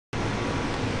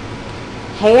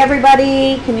Hey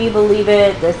everybody, can you believe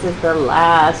it? This is the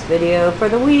last video for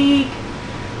the week.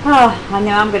 Oh, I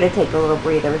know I'm going to take a little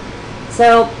breather.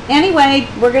 So anyway,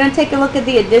 we're going to take a look at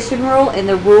the addition rule and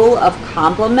the rule of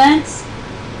complements.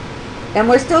 And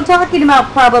we're still talking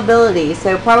about probability.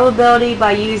 So probability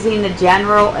by using the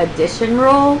general addition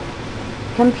rule.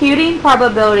 Computing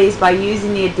probabilities by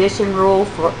using the addition rule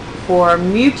for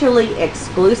mutually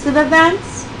exclusive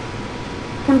events.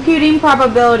 Computing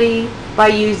probability by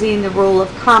using the rule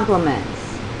of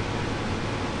complements.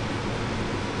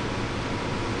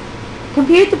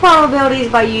 Compute the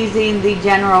probabilities by using the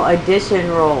general addition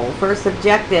rule for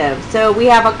subjective. So we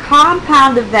have a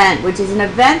compound event, which is an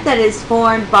event that is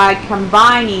formed by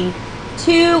combining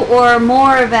two or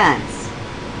more events.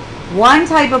 One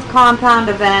type of compound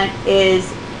event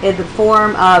is in the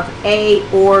form of A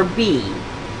or B.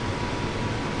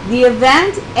 The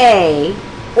event A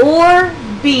or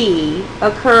B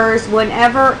occurs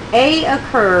whenever A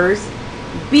occurs,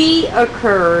 B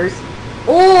occurs,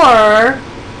 or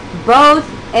both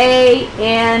A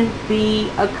and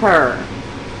B occur.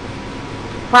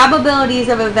 Probabilities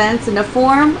of events in the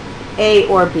form A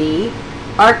or B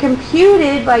are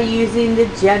computed by using the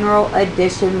general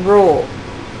addition rule.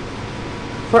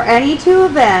 For any two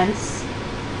events,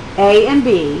 A and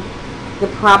B, the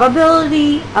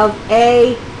probability of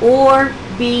A or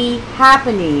B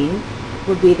happening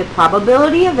would be the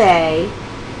probability of A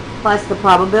plus the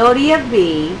probability of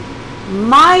B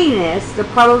minus the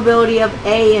probability of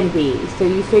A and B. So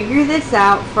you figure this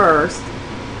out first,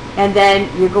 and then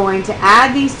you're going to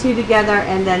add these two together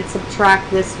and then subtract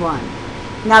this one.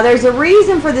 Now there's a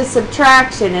reason for the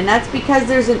subtraction, and that's because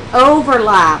there's an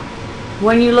overlap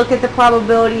when you look at the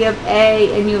probability of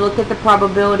A and you look at the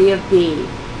probability of B.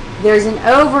 There's an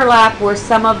overlap where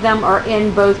some of them are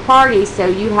in both parties, so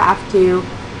you have to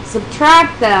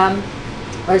subtract them,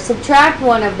 or subtract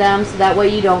one of them, so that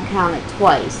way you don't count it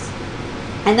twice.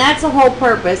 And that's the whole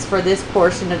purpose for this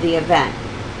portion of the event.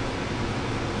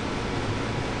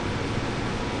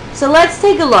 So let's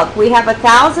take a look. We have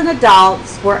 1,000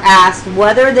 adults were asked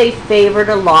whether they favored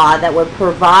a law that would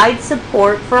provide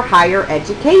support for higher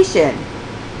education.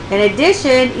 In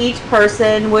addition, each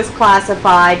person was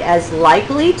classified as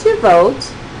likely to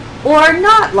vote or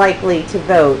not likely to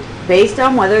vote based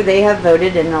on whether they have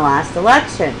voted in the last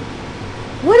election.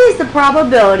 What is the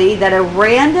probability that a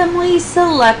randomly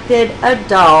selected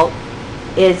adult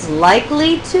is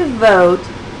likely to vote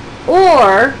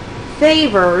or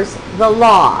favors the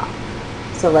law?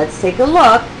 So let's take a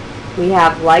look. We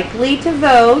have likely to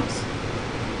vote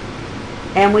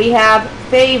and we have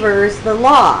favors the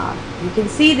law. You can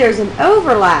see there's an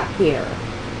overlap here.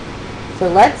 So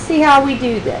let's see how we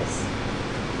do this.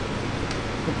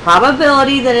 The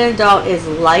probability that an adult is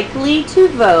likely to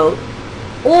vote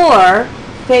or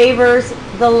favors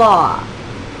the law.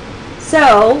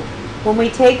 So when we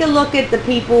take a look at the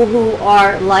people who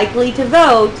are likely to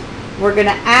vote, we're going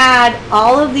to add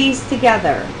all of these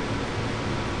together.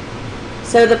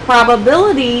 So the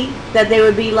probability that they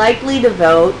would be likely to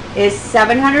vote is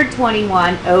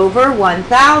 721 over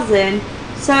 1,000,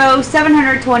 so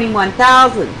 721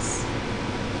 thousandths.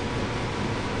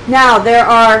 Now there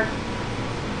are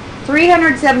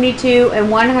 372 and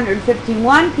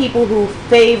 151 people who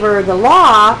favor the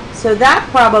law, so that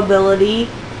probability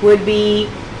would be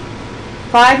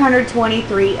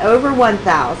 523 over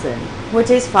 1,000,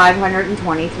 which is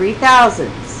 523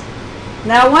 thousandths.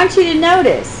 Now I want you to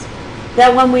notice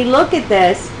that when we look at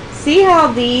this, see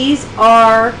how these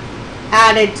are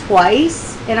added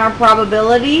twice in our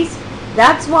probabilities?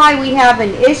 That's why we have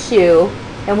an issue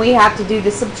and we have to do the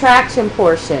subtraction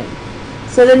portion.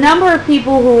 So the number of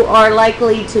people who are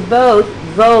likely to both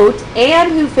vote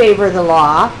and who favor the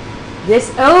law, this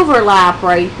overlap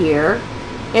right here,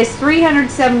 is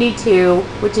 372,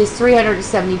 which is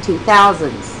 372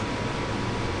 thousandths.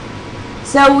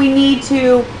 So we need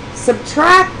to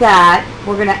subtract that.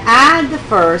 We're going to add the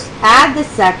first, add the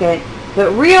second,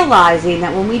 but realizing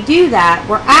that when we do that,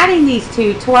 we're adding these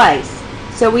two twice.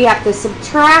 So we have to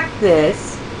subtract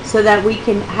this so that we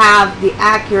can have the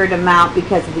accurate amount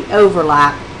because of the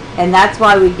overlap, and that's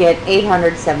why we get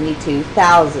 872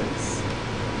 thousandths.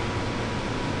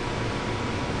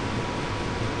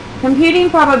 Computing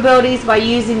probabilities by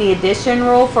using the addition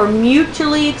rule for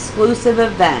mutually exclusive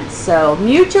events. So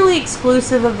mutually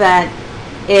exclusive event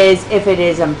is if it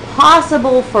is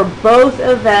impossible for both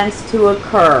events to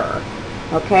occur.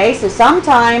 Okay, so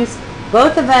sometimes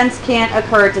both events can't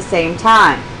occur at the same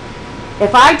time.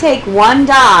 If I take one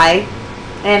die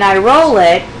and I roll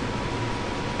it,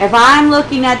 if I'm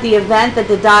looking at the event that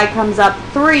the die comes up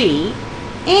 3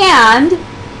 and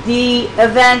the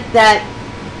event that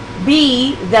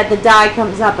B, that the die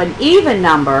comes up an even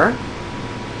number.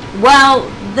 Well,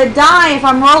 the die, if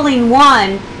I'm rolling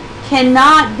 1,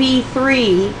 cannot be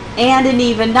 3 and an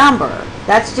even number.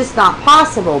 That's just not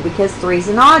possible because 3 is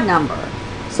an odd number.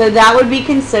 So that would be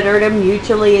considered a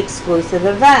mutually exclusive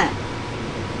event.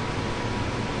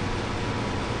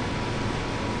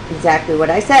 Exactly what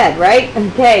I said, right?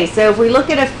 Okay, so if we look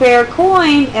at a fair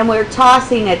coin and we're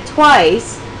tossing it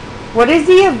twice, what is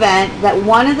the event that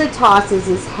one of the tosses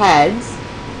is heads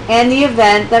and the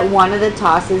event that one of the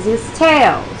tosses is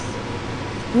tails?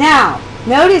 Now,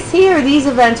 notice here these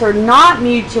events are not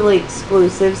mutually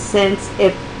exclusive, since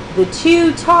if the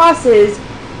two tosses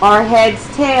are heads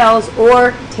tails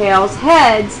or tails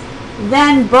heads,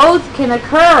 then both can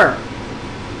occur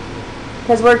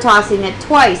because we're tossing it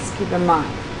twice, keep in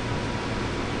mind.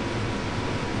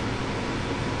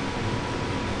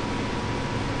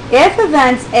 If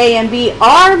events A and B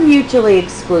are mutually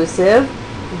exclusive,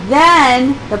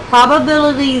 then the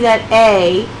probability that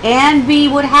A and B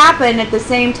would happen at the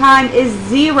same time is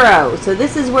 0. So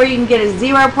this is where you can get a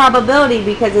 0 probability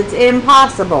because it's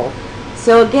impossible.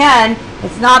 So again,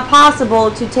 it's not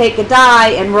possible to take a die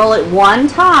and roll it one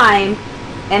time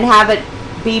and have it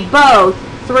be both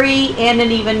 3 and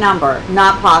an even number.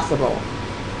 Not possible.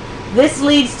 This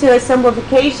leads to a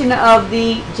simplification of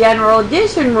the general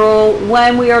addition rule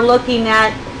when we are looking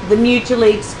at the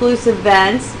mutually exclusive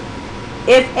events.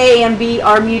 If A and B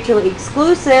are mutually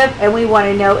exclusive and we want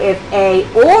to know if A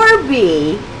or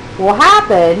B will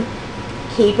happen,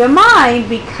 keep in mind,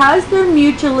 because they're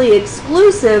mutually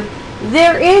exclusive,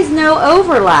 there is no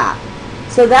overlap.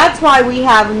 So that's why we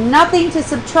have nothing to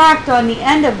subtract on the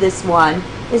end of this one,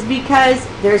 is because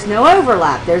there's no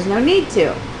overlap. There's no need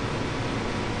to.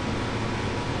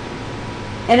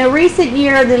 In a recent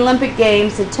year of the Olympic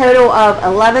Games, a total of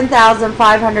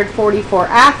 11,544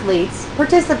 athletes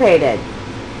participated.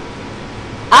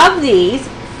 Of these,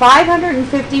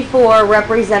 554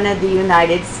 represented the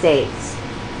United States,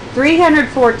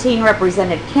 314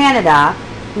 represented Canada,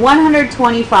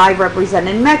 125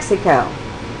 represented Mexico.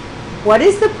 What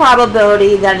is the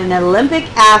probability that an Olympic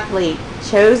athlete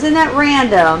chosen at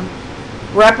random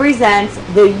represents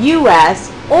the U.S.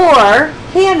 or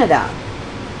Canada?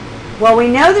 Well, we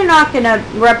know they're not going to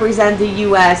represent the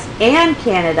U.S. and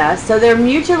Canada, so they're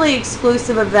mutually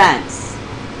exclusive events.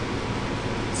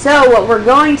 So what we're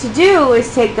going to do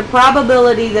is take the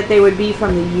probability that they would be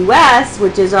from the U.S.,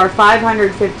 which is our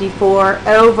 554,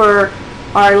 over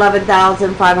our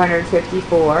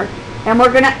 11,554, and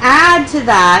we're going to add to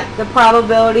that the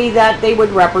probability that they would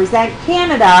represent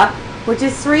Canada, which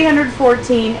is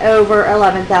 314 over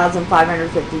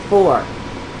 11,554.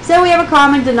 So we have a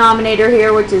common denominator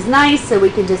here, which is nice, so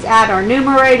we can just add our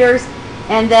numerators,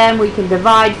 and then we can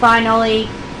divide finally,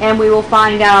 and we will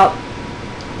find out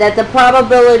that the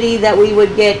probability that we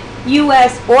would get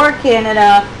U.S. or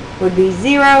Canada would be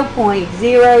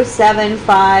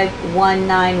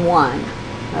 0.075191.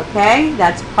 Okay,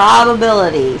 that's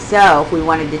probability. So if we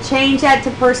wanted to change that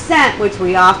to percent, which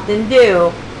we often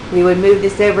do, we would move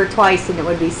this over twice and it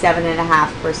would be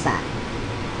 7.5%.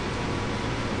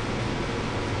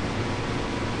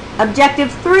 Objective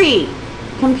 3.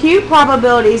 Compute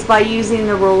probabilities by using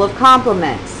the rule of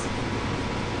complements.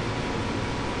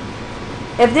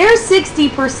 If there's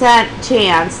 60%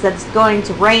 chance that it's going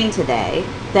to rain today,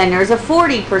 then there's a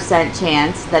 40%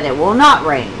 chance that it will not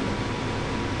rain.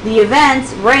 The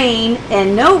events rain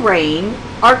and no rain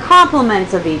are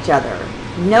complements of each other.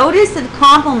 Notice that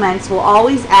complements will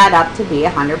always add up to be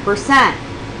 100%.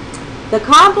 The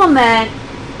complement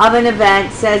of an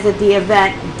event says that the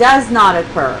event does not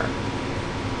occur.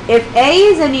 If A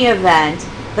is any event,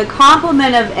 the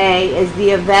complement of A is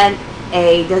the event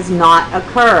A does not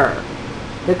occur.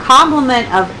 The complement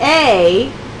of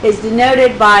A is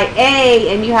denoted by A,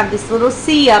 and you have this little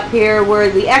C up here where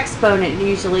the exponent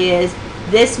usually is.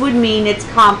 This would mean its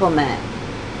complement.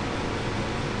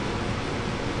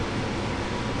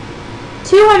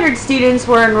 200 students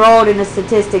were enrolled in a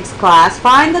statistics class.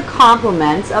 Find the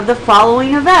complements of the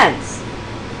following events.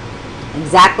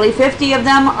 Exactly 50 of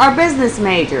them are business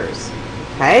majors.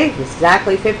 Okay,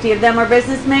 exactly 50 of them are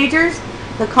business majors.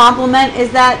 The complement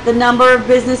is that the number of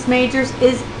business majors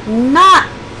is not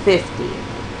 50.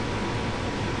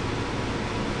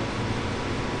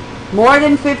 More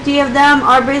than 50 of them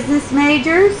are business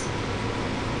majors.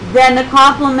 Then the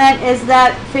complement is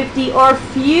that 50 or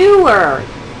fewer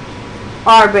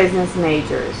are business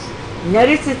majors.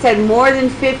 Notice it said more than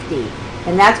 50,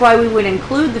 and that's why we would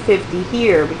include the 50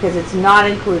 here, because it's not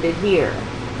included here.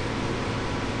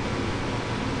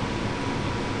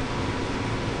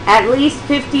 At least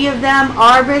 50 of them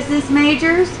are business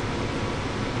majors.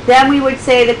 Then we would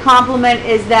say the complement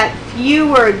is that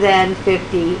fewer than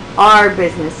 50 are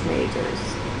business majors.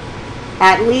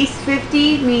 At least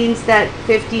 50 means that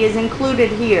 50 is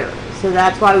included here. So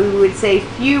that's why we would say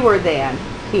fewer than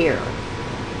here.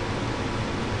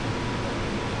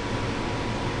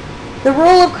 The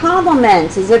rule of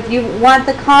complements is if you want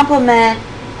the complement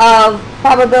of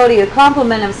probability or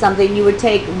complement of something, you would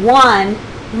take 1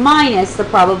 minus the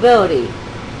probability.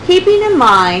 Keeping in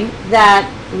mind that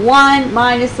 1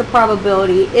 minus the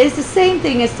probability is the same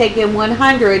thing as taking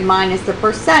 100 minus the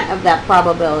percent of that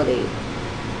probability.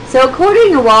 So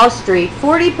according to Wall Street,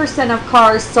 40% of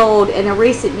cars sold in a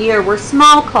recent year were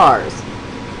small cars.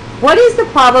 What is the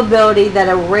probability that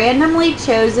a randomly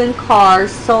chosen car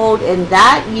sold in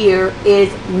that year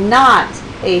is not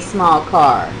a small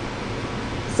car?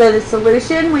 So the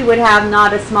solution, we would have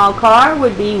not a small car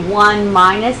would be 1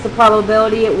 minus the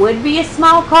probability it would be a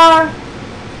small car.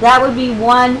 That would be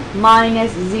 1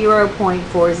 minus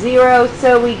 0.40,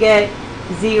 so we get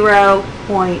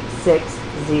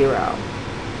 0.60.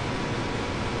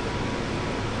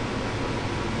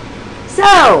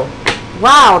 So,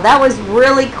 wow, that was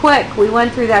really quick. We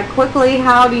went through that quickly.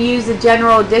 How to use the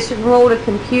general addition rule to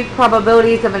compute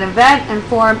probabilities of an event in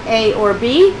form A or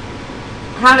B.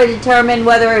 How to determine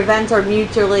whether events are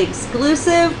mutually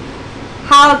exclusive.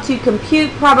 How to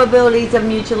compute probabilities of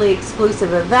mutually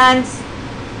exclusive events.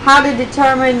 How to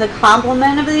determine the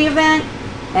complement of the event.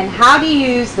 And how to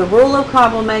use the rule of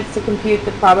complements to compute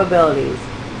the probabilities.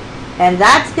 And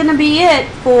that's going to be it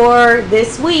for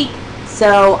this week.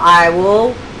 So I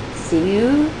will see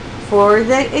you for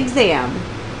the exam.